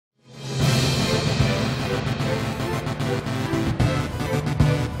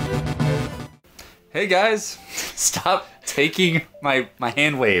Hey guys, stop taking my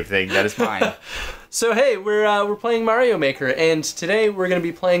hand wave thing. That is mine. So hey, we're playing Mario Maker, and today we're going to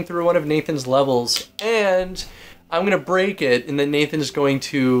be playing through one of Nathan's levels, and I'm going to break it, and then Nathan's going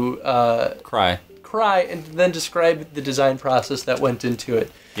to Cry, and then describe the design process that went into it.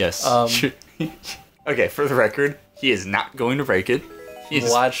 Yes. Okay, for the record, he is not going to break it.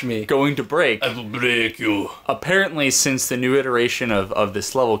 He's Watch me. going to break. I will break you. Apparently, since the new iteration of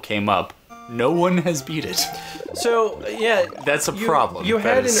this level came up, no one has beat it. So, yeah. That's a problem. You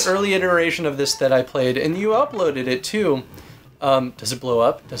had an early iteration of this that I played, and you uploaded it too. Does it blow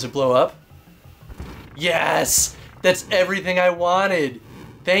up? Does it blow up? Yes! That's everything I wanted.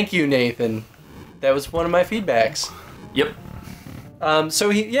 Thank you, Nathan. That was one of my feedbacks. Yep. So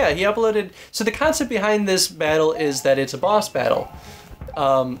he uploaded. So the concept behind this battle is that it's a boss battle.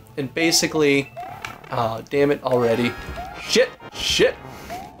 And basically, oh, damn it already. Shit.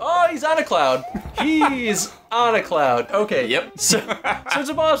 Oh, he's on a cloud. He's on a cloud. Okay. Yep. So it's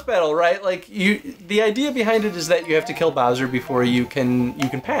a boss battle, right? Like the idea behind it is that you have to kill Bowser before you can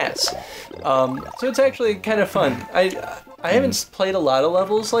pass. So it's actually kind of fun. I haven't played a lot of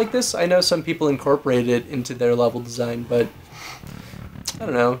levels like this. I know some people incorporate it into their level design, but I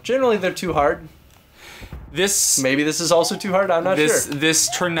don't know. Generally, they're too hard. Maybe this is also too hard. I'm not sure. This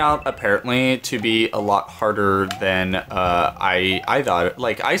turned out apparently to be a lot harder than I thought.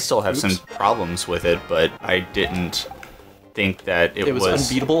 Like, I still have some problems with it, but I didn't think that it was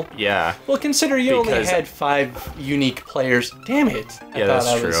unbeatable. Yeah. Well, consider you only had 5 unique players. Damn it. Yeah,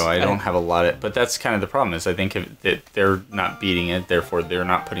 that's true. I don't have a lot of, but that's kind of the problem. Is I think that they're not beating it, therefore they're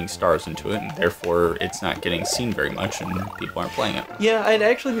not putting stars into it, and therefore it's not getting seen very much, and people aren't playing it. Yeah, I'd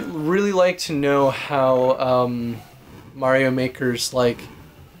actually really like to know how Mario Maker's metric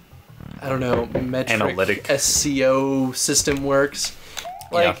analytic SEO system works.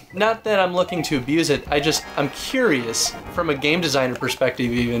 Not that I'm looking to abuse it, I'm curious, from a game designer perspective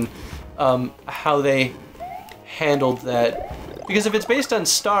even, how they handled that. Because if it's based on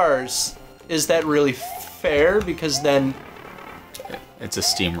stars, is that really fair? Because then... It's a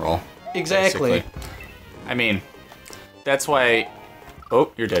steamroll. Exactly. Basically. I mean, that's why...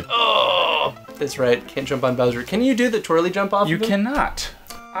 Oh, you're dead. Oh! That's right, can't jump on Bowser. Can you do the twirly jump off of him? You cannot.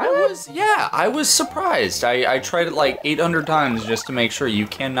 I was surprised. I tried it like 800 times just to make sure. You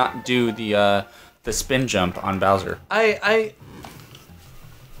cannot do the spin jump on Bowser.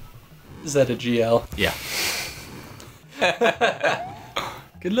 Is that a GL? Yeah.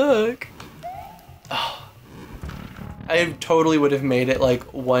 Good luck. Oh. I totally would have made it like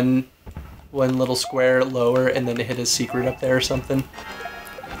one little square lower and then hit a secret up there or something.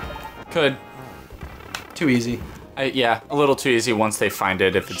 Could. Too easy. Yeah, a little too easy once they find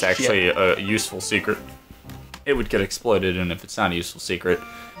it. If it's actually a useful secret, it would get exploited, and if it's not a useful secret,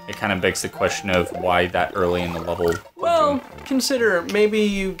 it kind of begs the question of why that early in the level. Well, consider maybe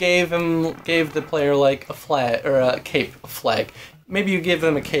you gave the player like a flag or a flag. Maybe you give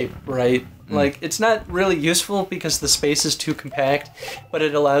them a cape, right? Like, it's not really useful because the space is too compact, but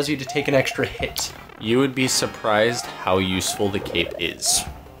it allows you to take an extra hit. You would be surprised how useful the cape is.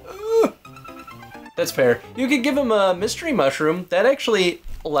 That's fair. You could give him a mystery mushroom. That actually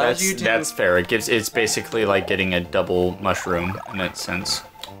allows you to... That's fair. It's basically like getting a double mushroom in that sense.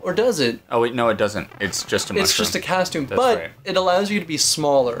 Or does it? Oh, wait, no, it doesn't. It's just a mushroom. It's just a costume, That's but right. It allows you to be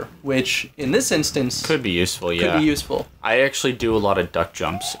smaller, which, in this instance... Could be useful, yeah. Could be useful. I actually do a lot of duck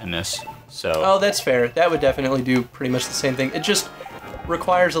jumps in this, so... Oh, that's fair. That would definitely do pretty much the same thing. It just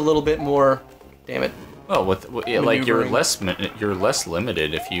requires a little bit more... Damn it. Well, you're less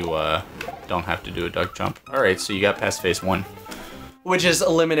limited if you don't have to do a duck jump. All right, so you got past phase 1, which is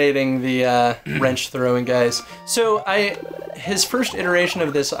eliminating the wrench throwing guys. So his first iteration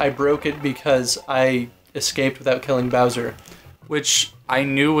of this, I broke it because I escaped without killing Bowser, which I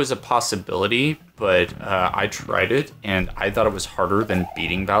knew was a possibility, but I tried it and I thought it was harder than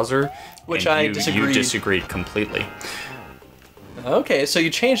beating Bowser. Which and I disagreed. You disagreed completely. Okay, so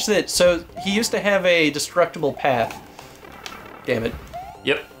you changed it. So he used to have a destructible path. Damn it.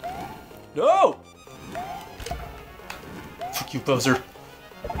 Yep. No! Fuck you, Bowser.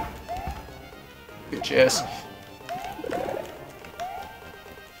 Bitch ass.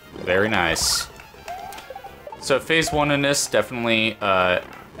 Very nice. So phase 1 in this definitely,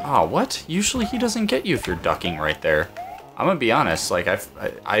 oh, what? Usually he doesn't get you if you're ducking right there. I'm gonna be honest, like,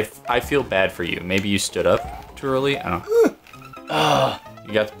 I feel bad for you. Maybe you stood up too early? I don't know.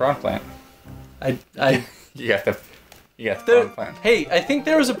 You got the prawn plant. You got the prawn plant. Hey, I think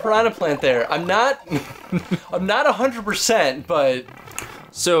there was a piranha plant there. I'm not 100%, but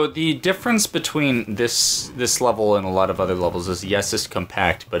So the difference between this level and a lot of other levels is, yes, it's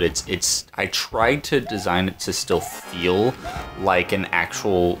compact, but it's I tried to design it to still feel like an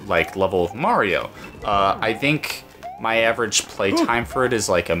actual like level of Mario. I think my average play time for it is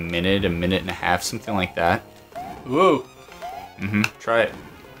like a minute and a half, something like that. Whoa. Try it.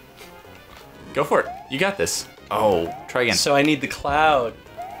 Go for it. You got this. Oh, try again. So I need the cloud.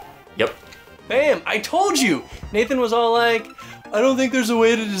 Yep. Bam! I told you! Nathan was all like, I don't think there's a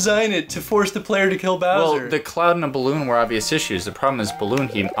way to design it to force the player to kill Bowser. Well, the cloud and a balloon were obvious issues. The problem is balloon,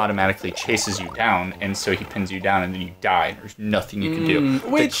 he automatically chases you down, and so he pins you down, and then you die. There's nothing you can do.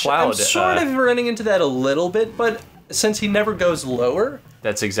 Which, the cloud, I'm sort of running into that a little bit, but since he never goes lower...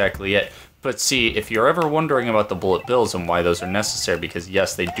 That's exactly it. But see, if you're ever wondering about the bullet bills and why those are necessary, because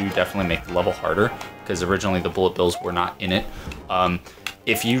yes, they do definitely make the level harder, because originally the bullet bills were not in it.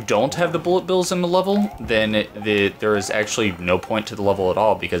 If you don't have the bullet bills in the level, then there is actually no point to the level at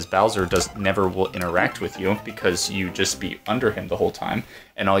all, because Bowser never will interact with you, because you just be under him the whole time,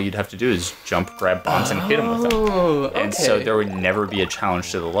 and all you'd have to do is jump, grab bombs, and hit him with them. Okay. And so there would never be a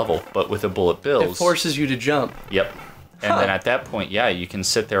challenge to the level. But with the bullet bills, it forces you to jump. Yep. And then at that point, yeah, you can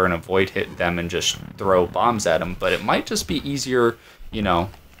sit there and avoid hit them and just throw bombs at them, but it might just be easier, you know,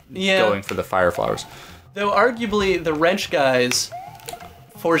 going for the fire flowers. Though arguably the wrench guys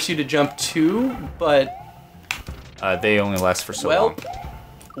force you to jump too, but... they only last for so long.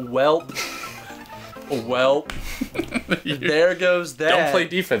 Well, there goes that. Don't play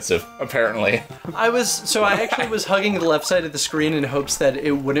defensive, apparently. I actually was hugging the left side of the screen in hopes that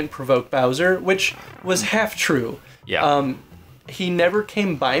it wouldn't provoke Bowser, which was half true. Yeah. He never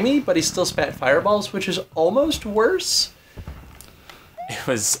came by me, but he still spat fireballs, which is almost worse. It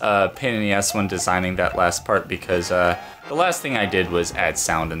was a pain in the ass when designing that last part, because the last thing I did was add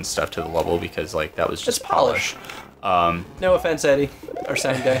sound and stuff to the level, because like that was just it's polish. No offense, Eddie, our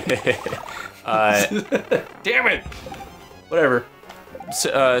sound guy. Damn it! Whatever.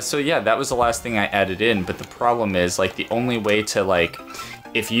 So yeah, that was the last thing I added in, but the problem is, like, the only way to, like,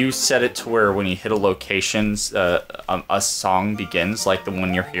 if you set it to where when you hit a location, a song begins, like the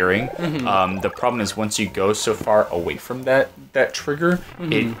one you're hearing, the problem is once you go so far away from that trigger,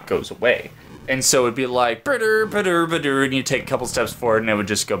 it goes away. And so it'd be like, and you take a couple steps forward, and it would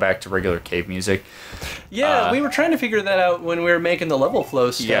just go back to regular cave music. Yeah, we were trying to figure that out when we were making the level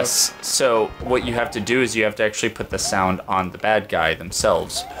flow stuff. Yes, so what you have to do is you have to actually put the sound on the bad guy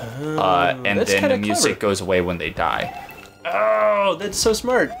themselves. And then the music goes away when they die. Oh, that's so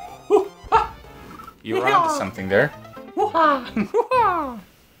smart. You were onto something there.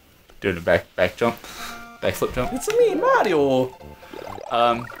 Doing a back jump. Backflip jump. It's me, Mario.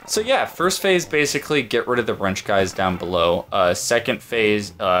 So yeah, first phase, basically get rid of the wrench guys down below. Second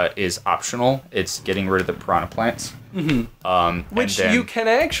phase is optional. It's getting rid of the piranha plants. Which you can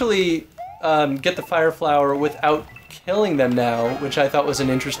actually get the fire flower without killing them now, which I thought was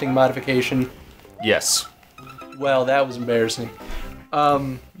an interesting modification. Yes. Well, that was embarrassing.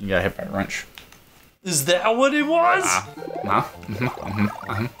 You got hit by a wrench. Is that what it was?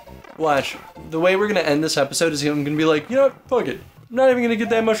 Watch. The way we're going to end this episode is I'm going to be like, you know what? Fuck it. I'm not even going to get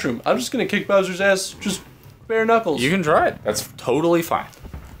that mushroom. I'm just going to kick Bowser's ass just bare knuckles. You can try it. That's totally fine.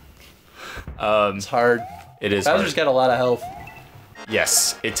 It's hard. It is Bowser's got a lot of health.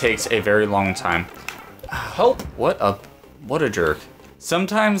 Yes, it takes a very long time. Help. What a jerk.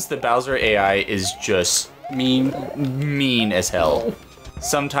 Sometimes the Bowser AI is just mean as hell.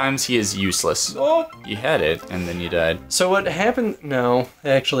 Sometimes he is useless. Oh. You had it, and then you died. So what happened? No,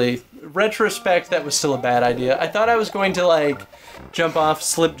 actually, retrospect, that was still a bad idea. I thought I was going to, like, jump off,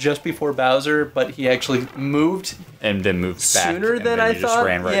 slip just before Bowser, but he actually moved. And then moved back. Sooner than I thought. Just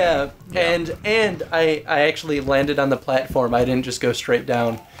ran right in. And I actually landed on the platform. I didn't just go straight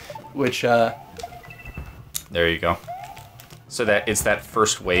down, which, There you go. So that it's that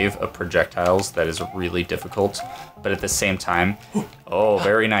first wave of projectiles that is really difficult, but at the same time, oh,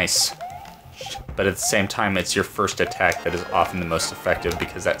 very nice. But at the same time, it's your first attack that is often the most effective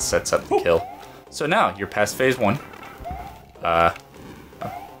because that sets up the kill. So now you're past phase 1.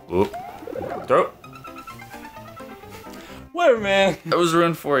 Whoop. Throw. Whatever, man. That was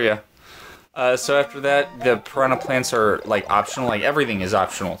ruined for you. So after that, the piranha plants are like optional. Like everything is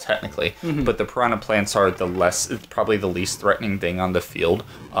optional technically, but the piranha plants are probably the least threatening thing on the field.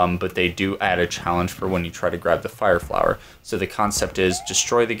 But they do add a challenge for when you try to grab the fire flower. So the concept is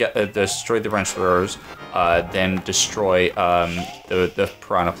destroy the wrench throwers, then destroy the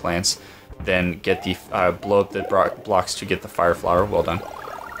piranha plants, then get the blow up the blocks to get the fire flower. Well done.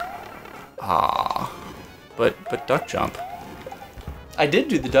 But duck jump. I did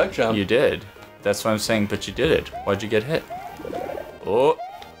do the duck jump. You did. That's what I'm saying, but you did it. Why'd you get hit? Oh.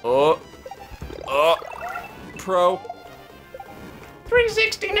 Oh. Oh. Pro.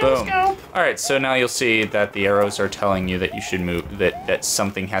 360 no Boom. scope. All right, so now you'll see that the arrows are telling you that you should move, that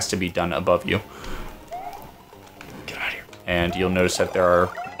something has to be done above you. Get out of here. And you'll notice that there are...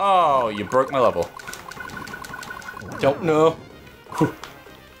 Oh, you broke my level. Don't know.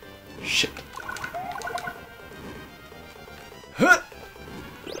 Shit. Huh.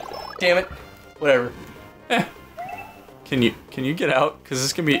 Damn it. Whatever. Can you get out? Because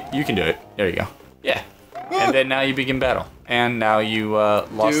this can be... You can do it. There you go. Yeah. And then now you begin battle. And now you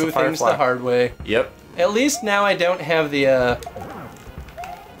lost Do the things firefly. the hard way. Yep. At least now I don't have the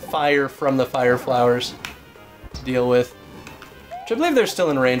fire from the fire flowers to deal with. Which I believe they're still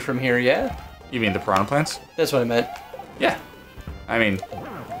in range from here, yeah? You mean the piranha plants? That's what I meant. Yeah. I mean...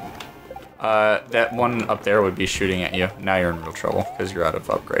 that one up there would be shooting at you. Now you're in real trouble because you're out of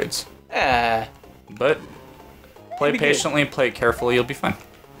upgrades. Ah. But play patiently, play it carefully, you'll be fine.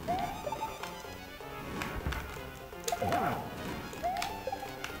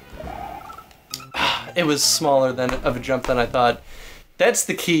 It was smaller of a jump than I thought. That's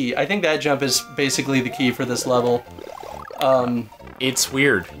the key. I think that jump is basically the key for this level. It's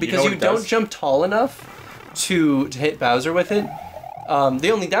weird. Because you don't jump tall enough to hit Bowser with it. The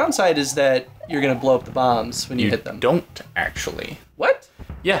only downside is that you're gonna blow up the bombs when you hit them. Don't actually. What?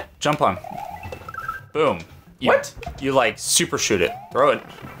 Yeah, jump on. Boom. What? You like super shoot it. Throw it.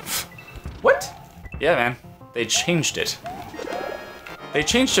 What? Yeah, man. They changed it. They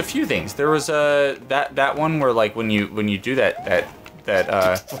changed a few things. There was that one where like when you do that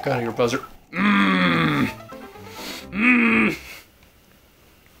Fuck out of your buzzer.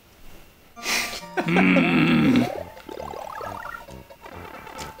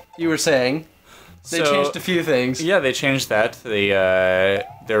 You were saying they changed a few things. Yeah, they changed that.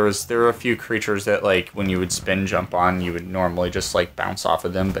 There were a few creatures that like when you would spin jump on, you would normally just like bounce off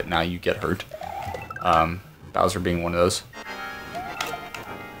of them, but now you get hurt. Bowser being one of those.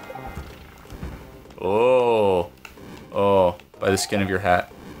 Oh, by the skin of your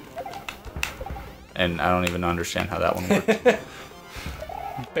hat. And I don't even understand how that one worked.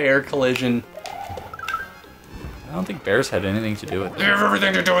 Bear collision. I don't think bears had anything to do with it. They have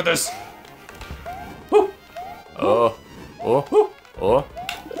everything to do with this. Woo. Oh.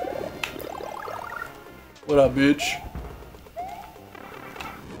 What up, bitch?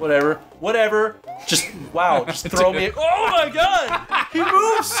 Whatever. Just, wow, just throw me. Oh my god! He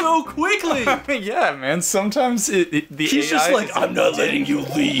moves so quickly! Yeah, man, sometimes the He's just AI like, I'm not letting you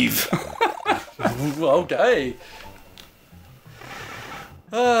leave. Okay.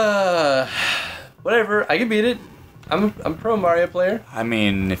 Whatever, I can beat it. I'm a pro Mario player. I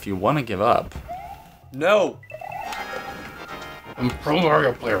mean, if you want to give up. No. I'm a pro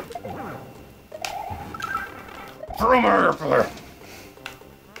Mario player. Pro Mario player.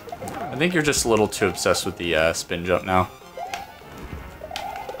 I think you're just a little too obsessed with the spin jump now.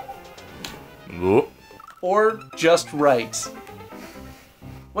 Ooh. Or just right.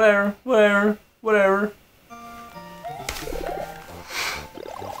 Whatever.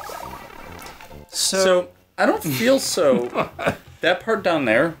 So I don't feel so. That part down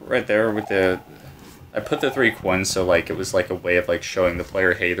there, right there with the... I put the 3 coins so like it was like a way of like showing the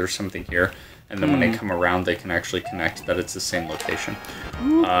player, hey, there's something here. And then when they come around, they can actually connect that it's the same location.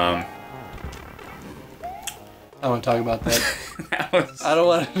 I don't want to talk about that. I don't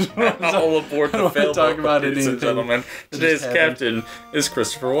want to. All aboard the fail talk boat, about ladies and anything gentlemen. that Today's just captain is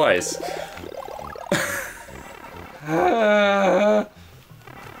Christopher Weiss.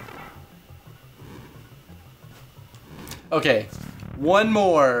 Okay, one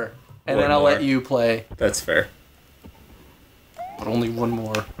more, and then I'll let you play. That's fair. But only one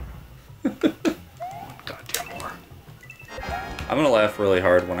more. Goddamn more. I'm gonna laugh really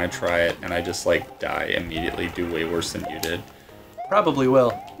hard when I try it and I just like die immediately, do way worse than you did. Probably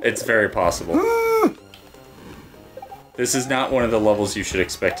will. It's very possible. This is not one of the levels you should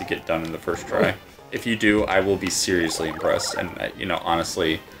expect to get done in the first try. If you do, I will be seriously impressed, and you know,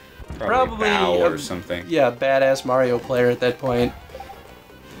 honestly, probably bow or something. Yeah, badass Mario player at that point.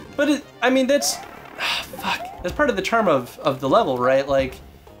 But I mean, that's that's part of the charm of the level, right? Like,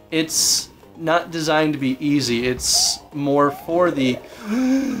 it's not designed to be easy. It's more for the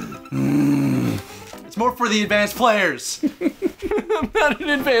it's more for the advanced players. I'm not an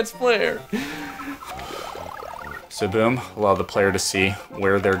advanced player. So boom, allow the player to see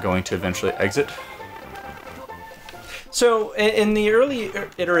where they're going to eventually exit. So in the early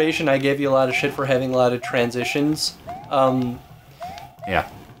iteration, I gave you a lot of shit for having a lot of transitions. Yeah,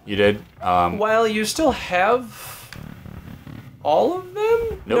 you did. While you still have all of them?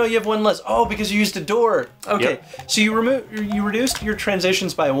 Nope. No, you have one less. Oh, because you used a door. Okay, so you reduced your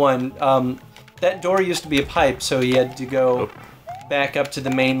transitions by one. That door used to be a pipe, so you had to go back up to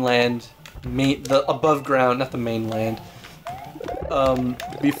the mainland, the above ground, not the mainland,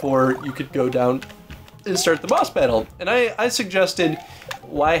 before you could go down and start the boss battle. And I suggested,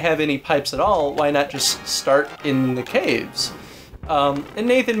 why have any pipes at all? Why not just start in the caves? And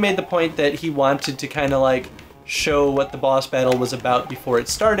Nathan made the point that he wanted to kind of like show what the boss battle was about before it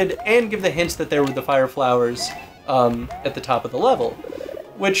started, and give the hints that there were the fire flowers at the top of the level.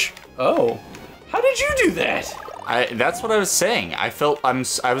 Which, how did you do that? That's what I was saying. I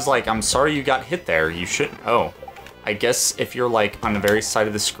was like, I'm sorry you got hit there. You shouldn't. Oh, I guess if you're like on the very side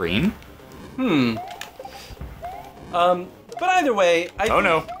of the screen. But either way,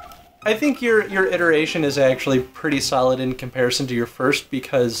 I think your iteration is actually pretty solid in comparison to your first,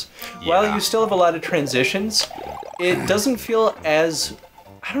 because while you still have a lot of transitions, it doesn't feel as,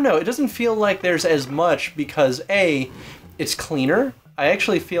 I don't know, it doesn't feel like there's as much, because it's cleaner. I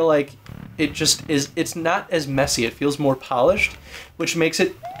actually feel like it just is, it's not as messy. It feels more polished, which makes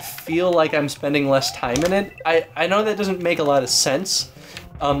it feel like I'm spending less time in it. I know that doesn't make a lot of sense,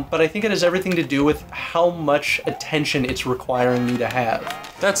 but I think it has everything to do with how much attention it's requiring me to have.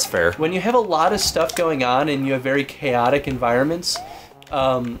 That's fair. When you have a lot of stuff going on and you have very chaotic environments,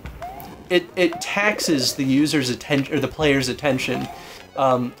 it taxes the user's attention, or the player's attention.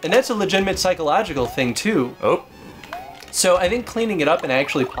 And that's a legitimate psychological thing too. So I think cleaning it up and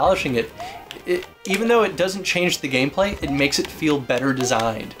actually polishing it, even though it doesn't change the gameplay, it makes it feel better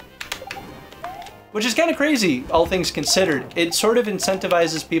designed. Which is kind of crazy, all things considered. It sort of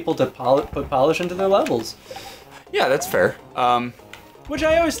incentivizes people to put polish into their levels. Yeah, that's fair. Which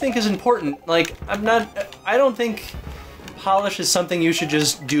I always think is important. Like, I don't think polish is something you should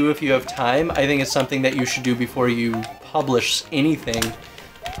just do if you have time. I think it's something that you should do before you publish anything.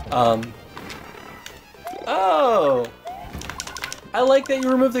 Oh! I like that you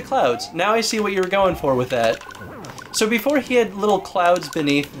removed the clouds. Now I see what you were going for with that. So before he had little clouds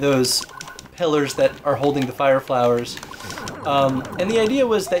beneath those pillars that are holding the fire flowers. And the idea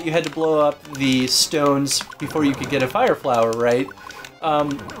was that you had to blow up the stones before you could get a fire flower, right?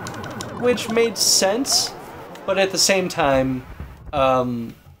 Which made sense, but at the same time, I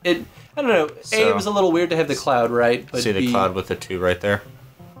don't know. It was a little weird to have the cloud, right? But see the cloud with the 2 right there?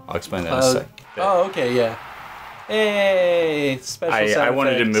 I'll explain that in a sec. Oh, okay, yeah. Hey, special sound I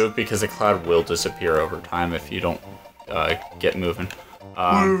wanted to effects. move because the cloud will disappear over time if you don't get moving.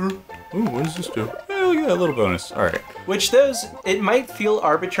 Ooh, what does this do? Hey, look at that little bonus. All right. Which it might feel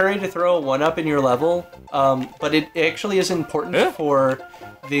arbitrary to throw a 1-up in your level, but it actually is important for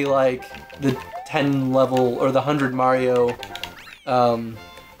the 10 level or the 100 Mario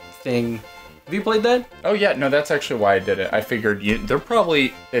thing. Have you played that? Oh yeah, no, that's actually why I did it. I figured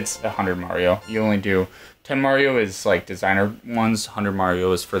it's 100 Mario. You only do 10 Mario is like designer ones, 100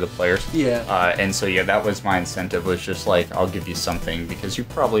 Mario is for the players. Yeah. And so yeah, that was my incentive, was just like, I'll give you something because you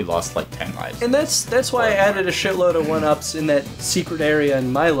probably lost like 10 lives. And that's why I added a shitload of 1-ups in that secret area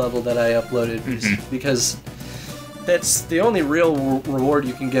in my level that I uploaded, because that's the only real reward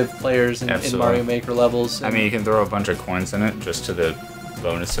you can give players in Mario Maker levels. I mean, you can throw a bunch of coins in it just to the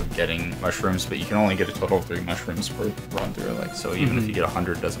bonus of getting mushrooms, but you can only get a total of 3 mushrooms per run through. Like, so even if you get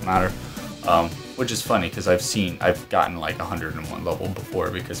 100, it doesn't matter. Which is funny because I've gotten like 101 level before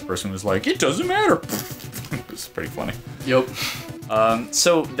because the person was like, it doesn't matter. It's pretty funny. Yep.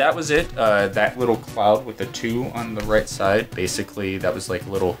 So that was it. That little cloud with the 2 on the right side, basically that was like a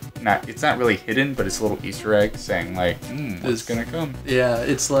little, it's not really hidden, but it's a little Easter egg saying like, what's gonna come? Yeah,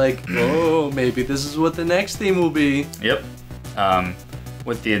 it's like, oh, maybe this is what the next theme will be. Yep.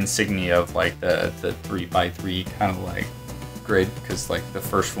 With the insignia of like the 3x3 kind of like grid, because like the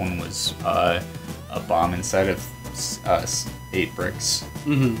first one was a bomb inside of 8 bricks.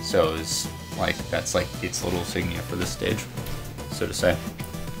 So it's like, that's like its little insignia for this stage, so to say.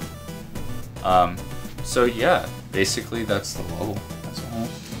 So yeah, basically that's the level as a whole.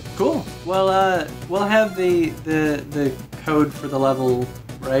 Cool. Well, we'll have the code for the level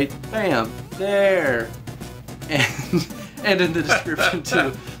right, bam, there, and in the description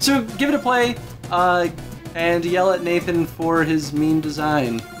too. So give it a play, and yell at Nathan for his mean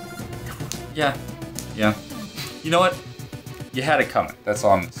design. Yeah. You know what? You had it coming. That's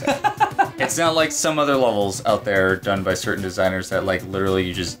all I'm saying. It's not like some other levels out there done by certain designers that like literally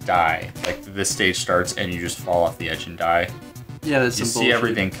you just die. Like this stage starts and you just fall off the edge and die. Yeah, that's you some see bullshit.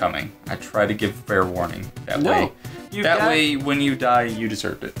 everything coming. I try to give fair warning. That No. way, when you die, you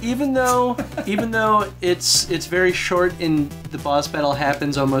deserved it. Even though it's very short and the boss battle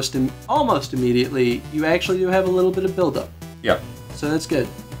happens almost immediately, you actually do have a little bit of build-up. Yep. So that's good.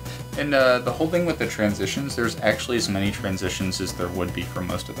 And the whole thing with the transitions, there's actually as many transitions as there would be for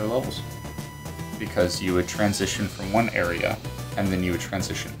most of their levels. Because you would transition from one area, and then you would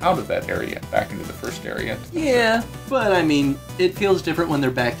transition out of that area, back into the first area. Yeah, but I mean, it feels different when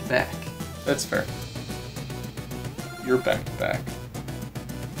they're back to back. That's fair. You're back to back.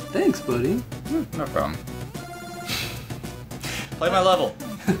 Thanks, buddy. No problem. Play my level.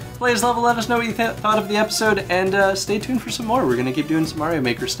 Play his level, let us know what you thought of the episode, and stay tuned for some more. We're going to keep doing some Mario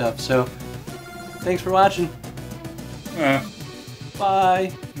Maker stuff, so thanks for watching.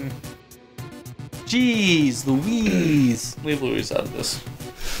 Bye. Jeez, Louise. Leave Louise out of this.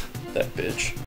 That bitch.